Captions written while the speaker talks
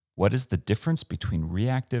What is the difference between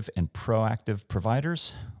reactive and proactive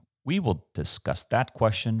providers? We will discuss that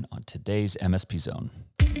question on today's MSP Zone.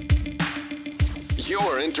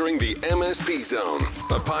 You're entering the MSP Zone,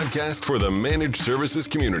 a podcast for the managed services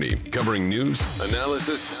community, covering news,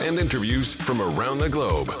 analysis, and interviews from around the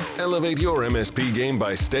globe. Elevate your MSP game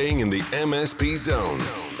by staying in the MSP Zone.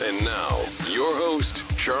 And now, your host,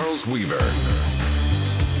 Charles Weaver.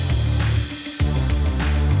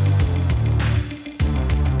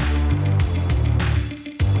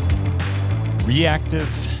 Reactive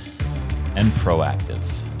and proactive.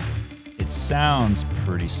 It sounds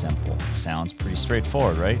pretty simple. It sounds pretty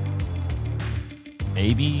straightforward, right?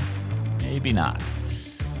 Maybe not.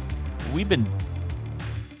 We've been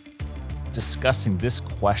discussing this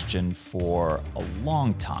question for a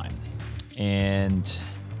long time, and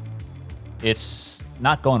it's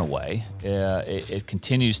not going away. It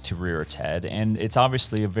continues to rear its head, and it's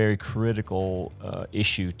obviously a very critical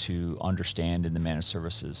issue to understand in the managed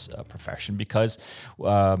services profession because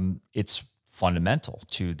it's fundamental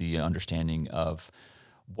to the understanding of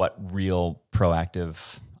what real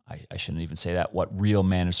proactive, I shouldn't even say that, what real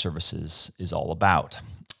managed services is all about.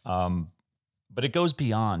 But it goes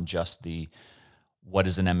beyond just the what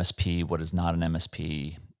is an MSP, what is not an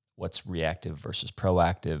MSP, what's reactive versus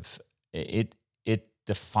proactive. It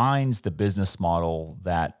defines the business model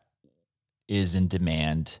that is in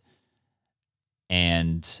demand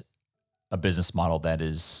and a business model that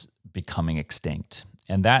is becoming extinct.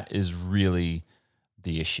 And that is really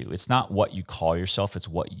the issue. It's not what you call yourself, it's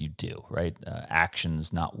what you do, right?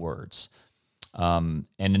 Actions, not words. And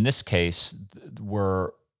in this case, we're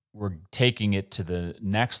taking it to the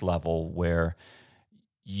next level where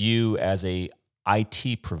you as a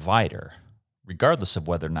IT provider, regardless of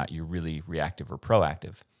whether or not you're really reactive or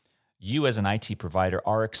proactive, you as an IT provider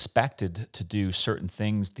are expected to do certain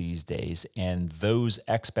things these days, and those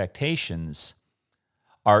expectations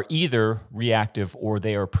are either reactive or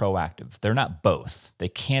they are proactive. They're not both. They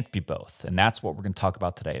can't be both. And that's what we're going to talk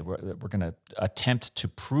about today. We're going to attempt to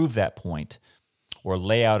prove that point or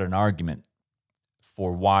lay out an argument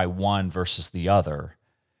for why one versus the other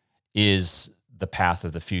is the path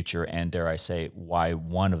of the future, and dare I say, why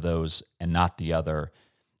one of those and not the other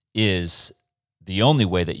is the only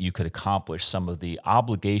way that you could accomplish some of the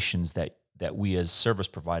obligations that we as service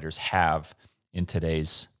providers have in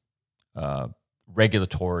today's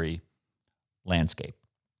regulatory landscape.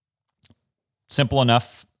 Simple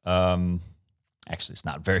enough. Actually, it's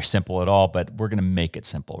not very simple at all, but we're going to make it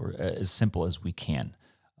simple, as simple as we can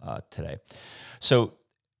today. So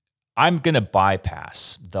I'm going to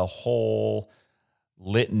bypass the whole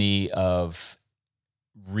litany of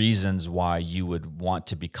reasons why you would want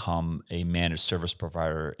to become a managed service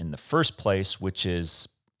provider in the first place, which is,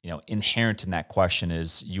 inherent in that question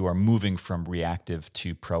is you are moving from reactive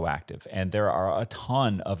to proactive. And there are a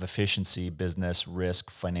ton of efficiency, business, risk,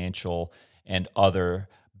 financial, and other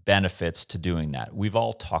benefits to doing that. We've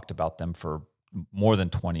all talked about them for more than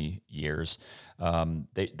 20 years.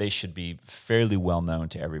 They should be fairly well known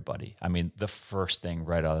to everybody. I mean, the first thing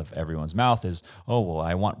right out of everyone's mouth is, oh, well,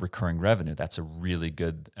 I want recurring revenue. That's a really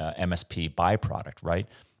good MSP byproduct, right?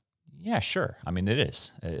 Yeah, sure. I mean, it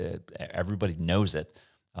is. Everybody knows it.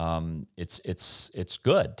 It's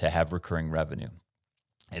good to have recurring revenue.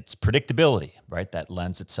 It's predictability, right? That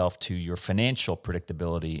lends itself to your financial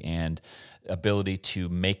predictability and ability to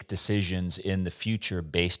make decisions in the future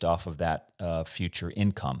based off of that future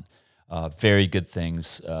income. Very good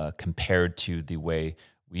things compared to the way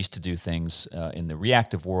we used to do things in the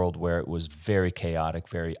reactive world, where it was very chaotic,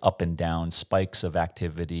 very up and down, spikes of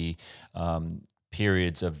activity,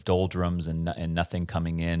 periods of doldrums and nothing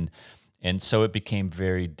coming in. And so it became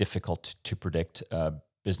very difficult to predict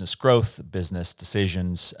business growth, business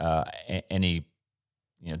decisions, any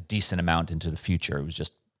decent amount into the future. It was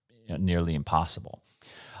just nearly impossible.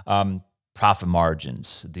 Profit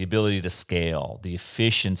margins, the ability to scale, the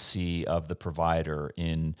efficiency of the provider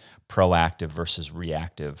in proactive versus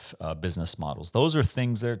reactive business models. Those are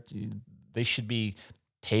things that they should be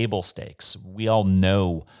table stakes. We all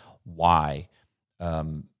know why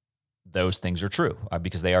those things are true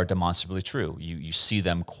because they are demonstrably true. You see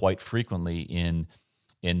them quite frequently in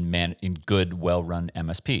good, well-run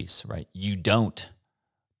MSPs, right? You don't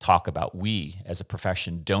talk about, we as a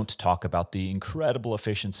profession don't talk about the incredible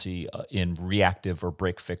efficiency in reactive or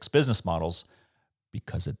break-fix business models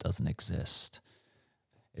because it doesn't exist.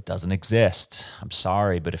 It doesn't exist. I'm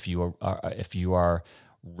sorry, but if you are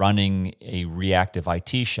running a reactive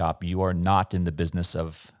IT shop, you are not in the business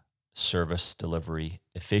of service delivery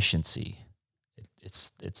efficiency.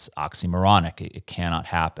 It's oxymoronic. It cannot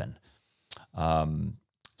happen.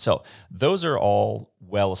 So those are all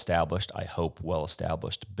well-established, I hope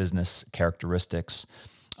well-established business characteristics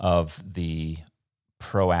of the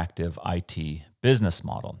proactive IT business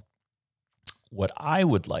model. What I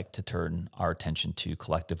would like to turn our attention to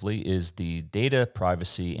collectively is the data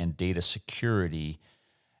privacy and data security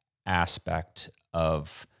aspect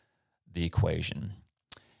of the equation,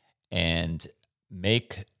 and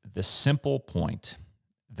make the simple point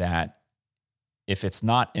that if it's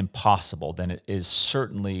not impossible, then it is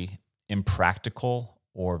certainly impractical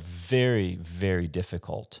or very, very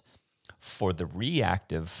difficult for the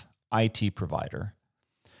reactive IT provider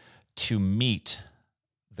to meet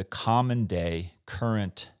the common day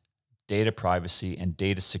current data privacy and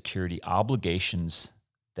data security obligations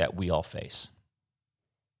that we all face.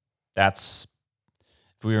 That's,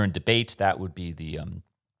 if we were in debate, that would be the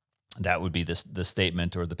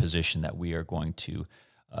statement or the position that we are going to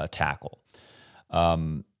tackle.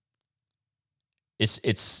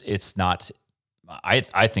 It's not.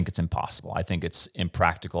 I think it's impossible. I think it's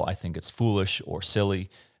impractical. I think it's foolish or silly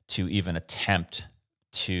to even attempt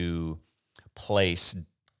to place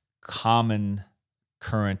common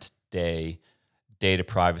current day data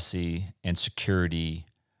privacy and security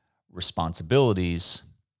responsibilities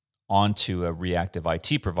onto a reactive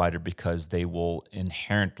IT provider, because they will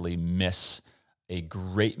inherently miss a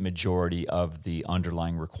great majority of the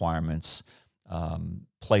underlying requirements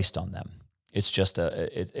placed on them. It's just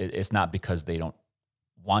it's not because they don't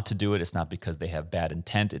want to do it. It's not because they have bad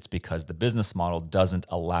intent. It's because the business model doesn't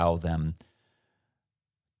allow them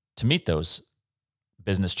to meet those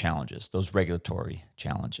business challenges, those regulatory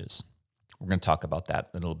challenges. We're going to talk about that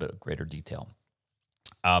in a little bit of greater detail.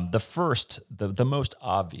 The most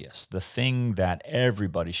obvious, the thing that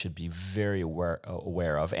everybody should be very aware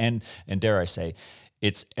of, and dare I say,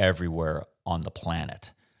 it's everywhere on the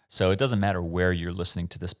planet. So it doesn't matter where you're listening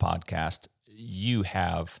to this podcast, you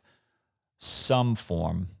have some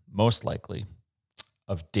form, most likely,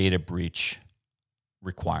 of data breach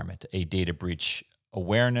requirement, a data breach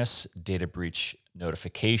awareness, data breach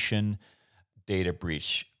notification, data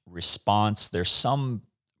breach response. There's some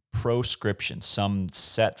proscription, some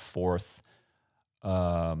set forth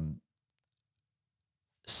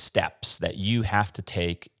steps that you have to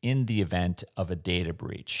take in the event of a data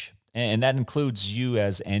breach. And that includes you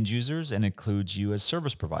as end users and includes you as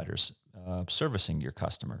service providers servicing your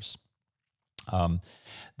customers.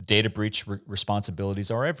 Data breach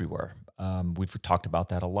responsibilities are everywhere. We've talked about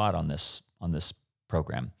that a lot on this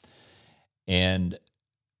program. And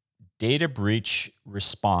data breach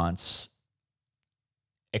response,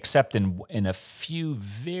 except in a few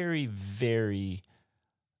very, very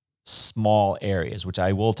small areas, which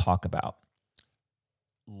I will talk about,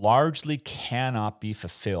 largely cannot be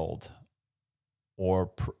fulfilled or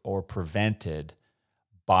prevented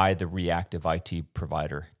by the reactive IT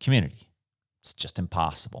provider community. It's just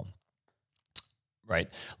impossible, right?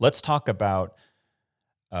 Let's talk about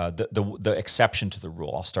the exception to the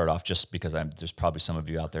rule. I'll start off just because there's probably some of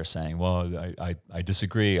you out there saying, well, I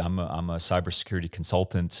disagree. I'm a cybersecurity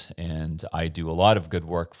consultant and I do a lot of good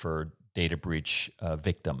work for data breach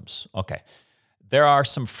victims. Okay. There are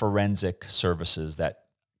some forensic services that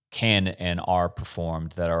can and are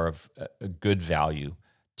performed that are of a good value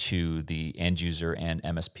to the end user and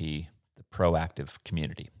MSP, the proactive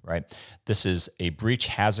community, right? This is a breach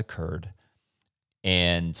has occurred,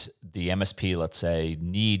 and the MSP, let's say,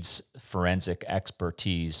 needs forensic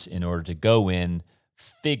expertise in order to go in,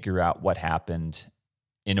 figure out what happened,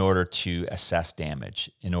 in order to assess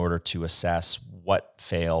damage, in order to assess what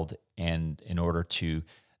failed, and in order to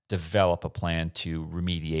develop a plan to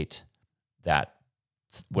remediate that,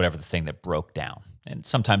 whatever the thing that broke down. And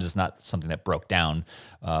sometimes it's not something that broke down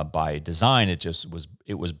by design. It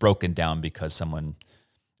was broken down because someone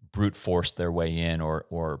brute forced their way in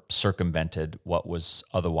or circumvented what was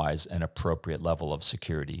otherwise an appropriate level of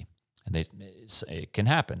security. And it can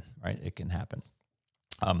happen, right? It can happen.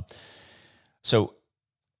 So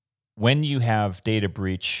when you have data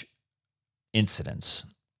breach incidents,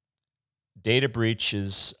 data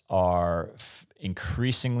breaches are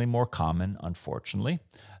increasingly more common, unfortunately.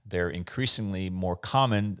 They're increasingly more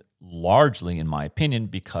common, largely, in my opinion,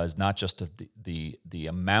 because not just of the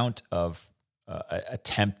amount of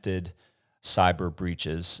attempted cyber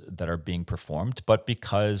breaches that are being performed, but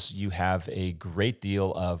because you have a great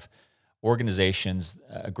deal of organizations,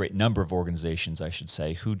 a great number of organizations, I should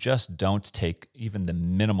say, who just don't take even the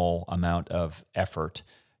minimal amount of effort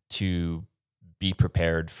to be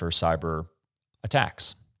prepared for cyber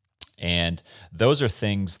attacks. And those are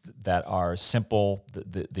things that are simple,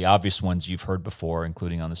 the obvious ones you've heard before,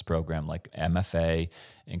 including on this program, like MFA,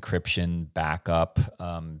 encryption, backup,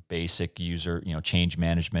 basic user, change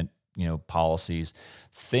management, policies,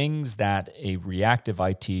 things that a reactive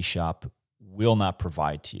IT shop will not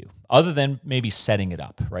provide to you, other than maybe setting it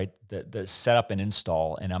up, right? The setup and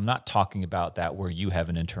install. And I'm not talking about that where you have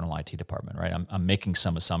an internal IT department, right? I'm making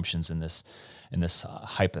some assumptions in this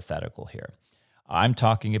hypothetical here. I'm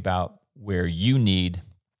talking about where you need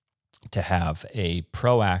to have a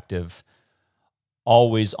proactive,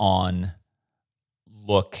 always on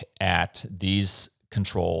look at these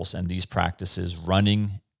controls and these practices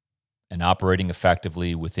running and operating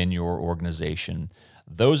effectively within your organization.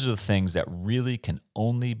 Those are the things that really can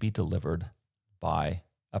only be delivered by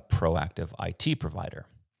a proactive IT provider.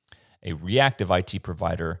 A reactive IT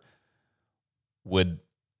provider would,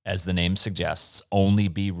 as the name suggests, only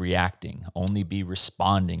be reacting, only be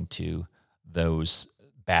responding to those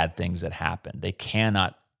bad things that happen. They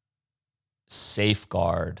cannot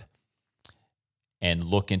safeguard and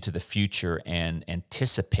look into the future and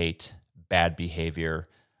anticipate bad behavior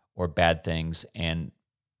or bad things and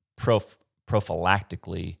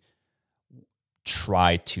prophylactically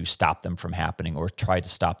try to stop them from happening or try to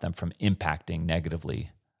stop them from impacting negatively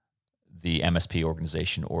the MSP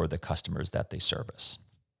organization or the customers that they service.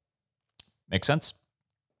 Make sense?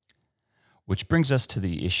 Which brings us to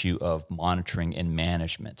the issue of monitoring and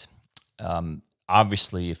management.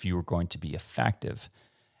 Obviously, if you were going to be effective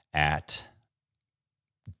at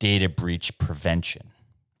data breach prevention,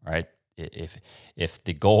 right? If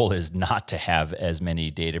the goal is not to have as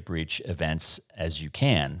many data breach events as you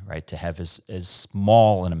can, right, to have as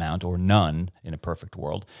small an amount or none in a perfect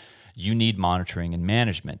world, you need monitoring and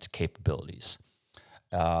management capabilities.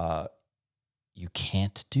 You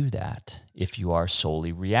can't do that if you are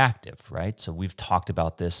solely reactive, right? So we've talked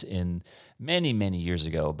about this in many, many years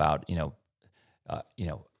ago about,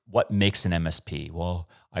 what makes an MSP? Well,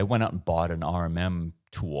 I went out and bought an RMM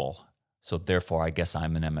tool, so therefore I guess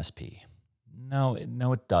I'm an MSP. No,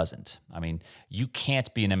 it doesn't. I mean, you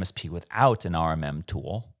can't be an MSP without an RMM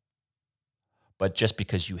tool, but just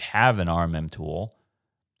because you have an RMM tool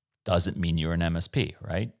doesn't mean you're an MSP,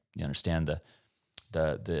 right? You understand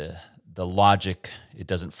the logic. It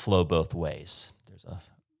doesn't flow both ways. There's a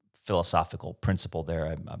philosophical principle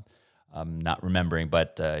there. I'm not remembering,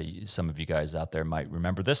 but some of you guys out there might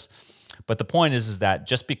remember this. But the point is that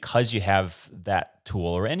just because you have that tool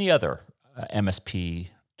or any other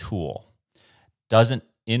MSP tool doesn't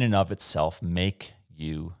in and of itself make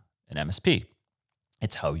you an MSP.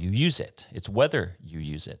 It's how you use it. It's whether you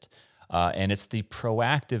use it. And it's the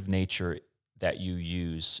proactive nature that you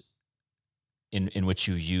use in which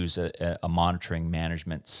you use a monitoring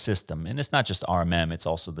management system. And it's not just RMM, it's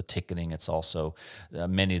also the ticketing, it's also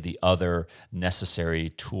many of the other necessary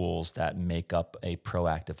tools that make up a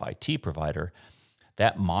proactive IT provider.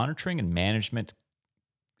 That monitoring and management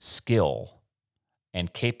skill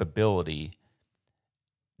and capability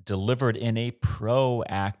delivered in a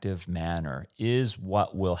proactive manner is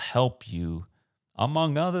what will help you,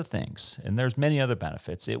 among other things, and there's many other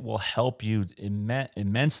benefits. It will help you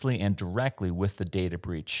immensely and directly with the data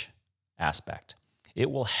breach aspect. It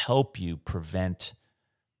will help you prevent,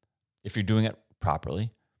 if you're doing it properly,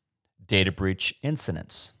 data breach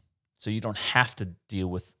incidents. So you don't have to deal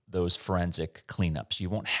with those forensic cleanups. You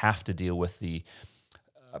won't have to deal with the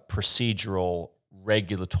procedural,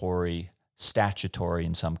 regulatory, statutory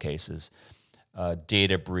in some cases,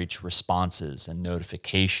 data breach responses and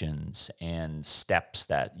notifications and steps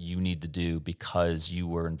that you need to do because you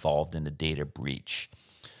were involved in a data breach.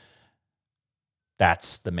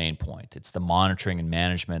 That's the main point. It's the monitoring and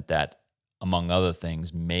management that, among other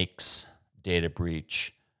things, makes data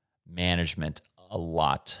breach management a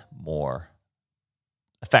lot more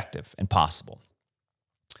effective and possible.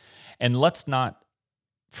 And let's not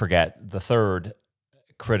forget the third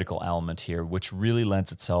critical element here, which really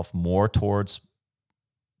lends itself more towards,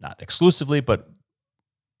 not exclusively, but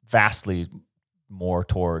vastly more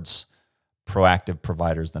towards proactive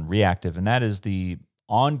providers than reactive, and that is the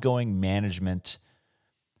ongoing management,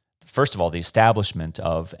 first of all, the establishment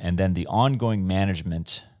of, and then the ongoing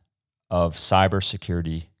management of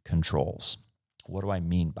cybersecurity controls. What do I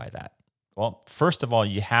mean by that? Well, first of all,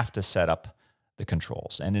 you have to set up the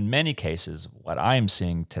controls. And in many cases, what I'm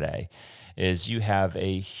seeing today is you have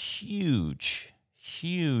a huge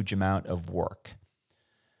amount of work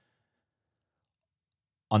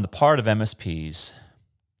on the part of MSPs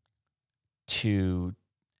to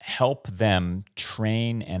help them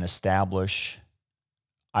train and establish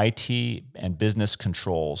IT and business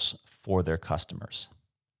controls for their customers.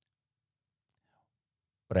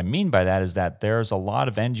 What I mean by that is that there's a lot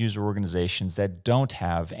of end user organizations that don't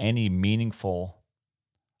have any meaningful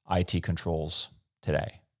IT controls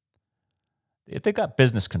today. They've got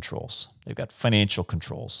business controls, they've got financial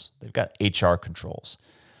controls, they've got HR controls.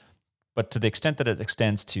 But to the extent that it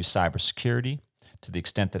extends to cybersecurity, to the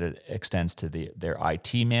extent that it extends to their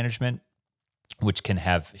IT management, which can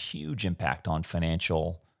have huge impact on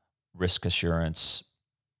financial, risk assurance,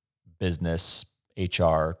 business,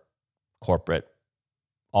 HR, corporate,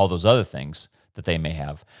 all those other things that they may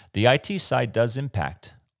have. The IT side does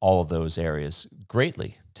impact all of those areas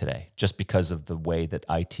greatly today, just because of the way that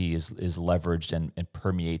IT is leveraged and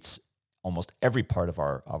permeates almost every part of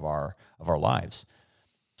our lives.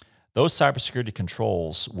 Those cybersecurity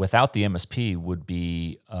controls without the MSP would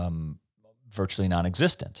be virtually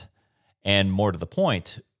non-existent. And more to the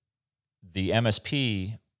point, the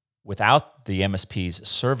MSP, without the MSP's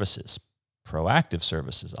services, proactive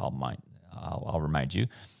services, I'll remind you,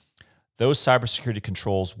 those cybersecurity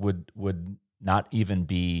controls would not even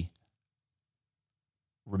be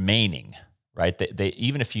remaining, right? They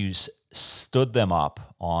even if you stood them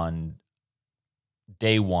up on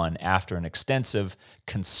day one after an extensive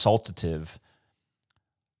consultative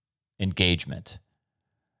engagement,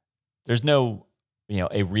 there's no,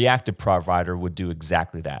 a reactive provider would do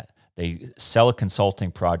exactly that. They sell a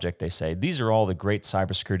consulting project. They say, these are all the great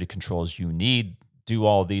cybersecurity controls you need. Do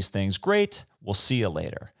all these things. Great. We'll see you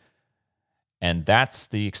later. And that's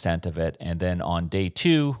the extent of it. And then on day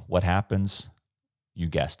two, what happens? You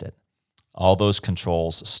guessed it. All those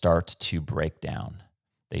controls start to break down.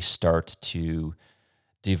 They start to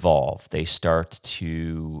devolve. They start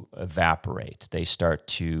to evaporate. They start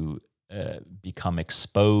to become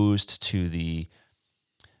exposed to the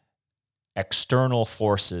external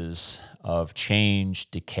forces of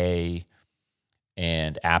change, decay,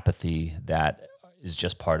 and apathy that is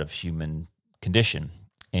just part of human condition.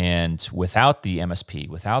 And without the MSP,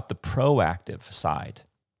 without the proactive side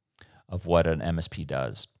of what an MSP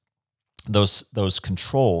does, those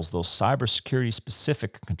controls, those cybersecurity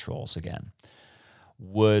specific controls, again,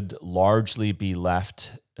 would largely be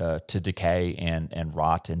left to decay and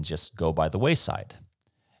rot and just go by the wayside.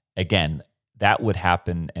 Again, that would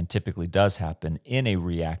happen and typically does happen in a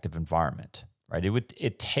reactive environment, right?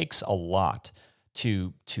 It takes a lot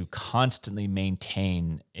to constantly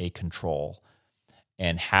maintain a control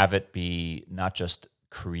and have it be not just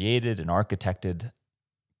created and architected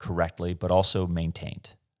correctly, but also maintained.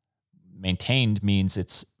 Maintained means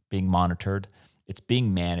it's being monitored, it's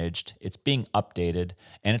being managed, it's being updated,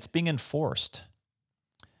 and it's being enforced.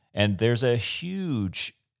 And there's a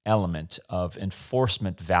huge element of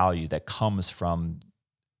enforcement value that comes from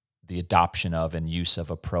the adoption of and use of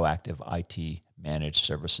a proactive IT managed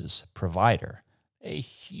services provider. A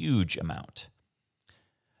huge amount.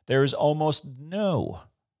 There is almost no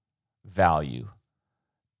value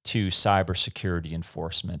to cybersecurity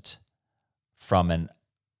enforcement from a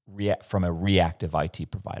reactive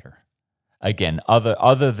IT provider. Again,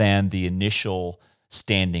 other than the initial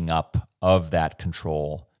standing up of that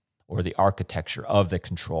control or the architecture of the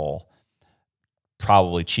control,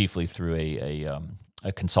 probably chiefly through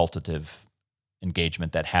a consultative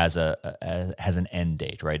engagement that has an end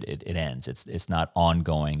date, right? It ends. It's not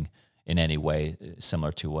ongoing in any way,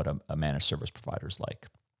 similar to what a managed service provider is like.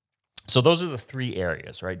 So those are the three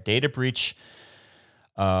areas, right? Data breach,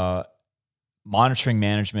 monitoring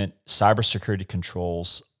management, cybersecurity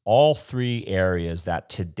controls, all three areas that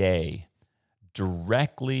today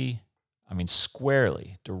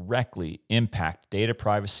squarely, directly impact data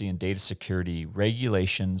privacy and data security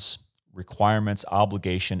regulations, requirements,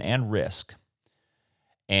 obligation, and risk.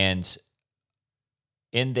 And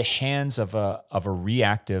in the hands of a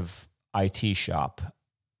reactive IT shop,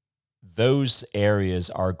 those areas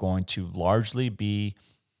are going to largely be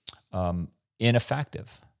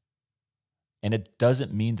ineffective. And it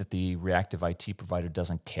doesn't mean that the reactive IT provider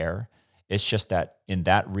doesn't care. It's just that in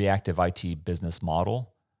that reactive IT business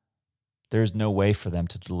model, there's no way for them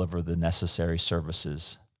to deliver the necessary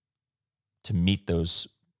services to meet those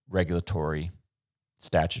regulatory,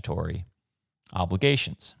 statutory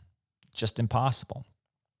obligations. Just impossible.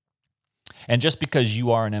 And just because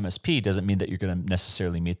you are an MSP doesn't mean that you're going to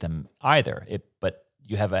necessarily meet them either. But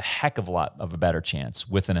you have a heck of a lot of a better chance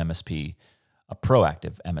with an MSP, a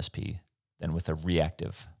proactive MSP, than with a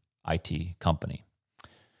reactive IT company.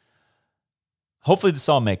 Hopefully this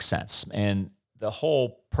all makes sense. And the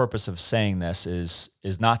whole purpose of saying this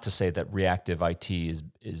is not to say that reactive IT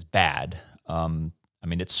is bad.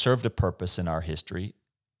 It served a purpose in our history,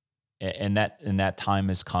 and that time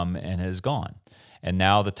has come and has gone. And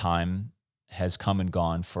now the time has come and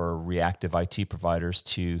gone for reactive IT providers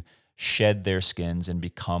to shed their skins and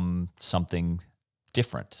become something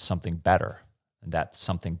different, something better. And that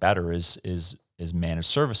something better is managed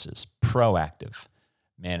services, proactive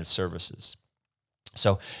managed services.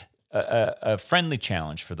 So a friendly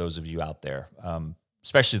challenge for those of you out there,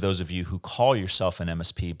 especially those of you who call yourself an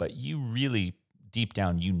MSP, but you really deep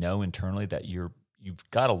down, internally that you've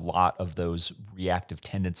got a lot of those reactive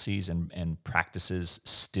tendencies and practices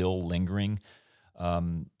still lingering,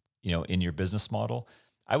 in your business model.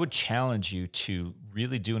 I would challenge you to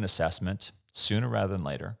really do an assessment sooner rather than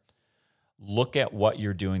later. Look at what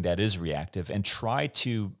you're doing that is reactive and try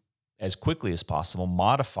to, as quickly as possible,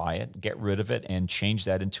 modify it, get rid of it, and change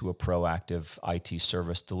that into a proactive IT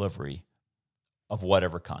service delivery of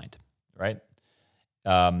whatever kind, right?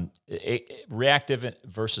 Reactive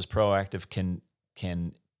versus proactive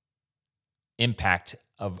can impact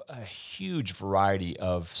of a huge variety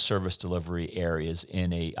of service delivery areas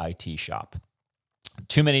in a IT shop.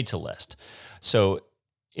 Too many to list. So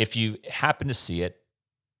if you happen to see it,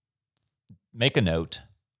 make a note,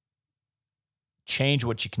 change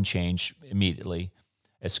what you can change immediately,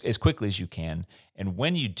 as quickly as you can. And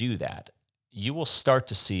when you do that, you will start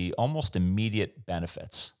to see almost immediate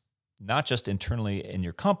benefits, not just internally in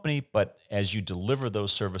your company, but as you deliver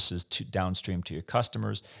those services to downstream to your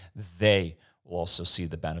customers, they will also see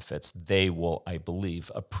the benefits. They will, I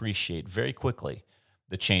believe, appreciate very quickly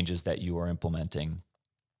the changes that you are implementing.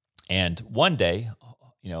 And one day,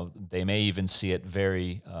 they may even see it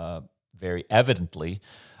very, very evidently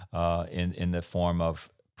in the form of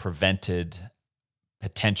prevented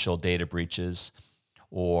potential data breaches,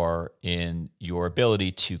 or in your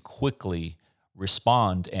ability to quickly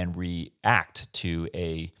respond and react to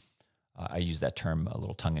I use that term a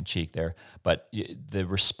little tongue-in-cheek there, but the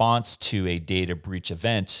response to a data breach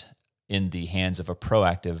event in the hands of a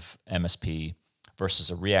proactive MSP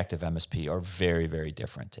versus a reactive MSP are very, very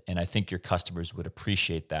different. And I think your customers would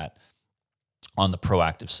appreciate that on the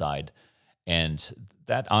proactive side. And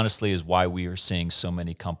that honestly is why we are seeing so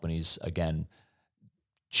many companies, again,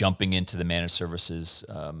 jumping into the managed services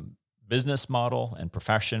business model and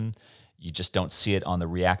profession. You just don't see it on the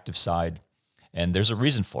reactive side. And there's a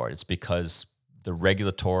reason for it. It's because the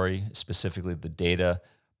regulatory, specifically the data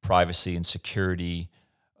privacy and security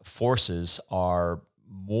forces, are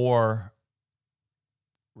more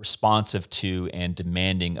responsive to and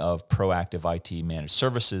demanding of proactive IT managed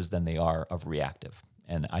services than they are of reactive.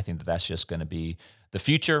 And I think that's just going to be the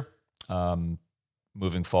future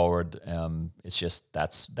moving forward. It's just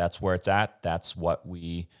that's where it's at. That's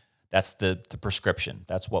the prescription.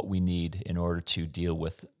 That's what we need in order to deal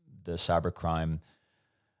with the cybercrime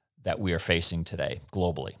that we are facing today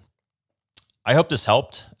globally. I hope this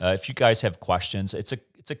helped. If you guys have questions, it's a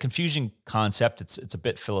confusing concept. It's a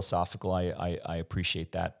bit philosophical. I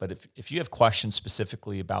appreciate that. But if you have questions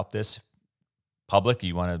specifically about this, public,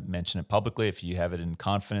 you want to mention it publicly. If you have it in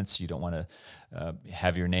confidence, you don't want to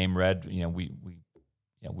have your name read.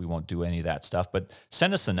 We won't do any of that stuff. But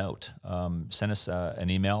send us a note. Send us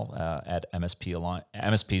an email at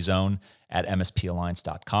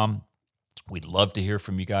mspzone@mspalliance.com. We'd love to hear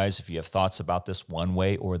from you guys if you have thoughts about this one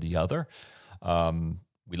way or the other.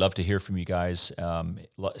 We love to hear from you guys,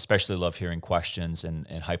 especially love hearing questions and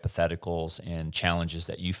hypotheticals and challenges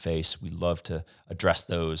that you face. We love to address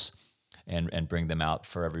those and bring them out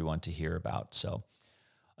for everyone to hear about. So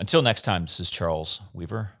until next time, this is Charles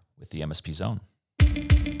Weaver with the MSP Zone.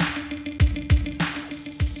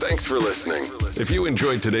 Thanks for listening. If you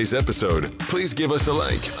enjoyed today's episode, please give us a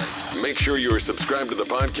like. Make sure you are subscribed to the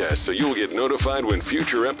podcast so you will get notified when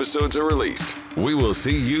future episodes are released. We will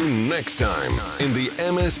see you next time in the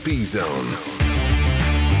MSP Zone.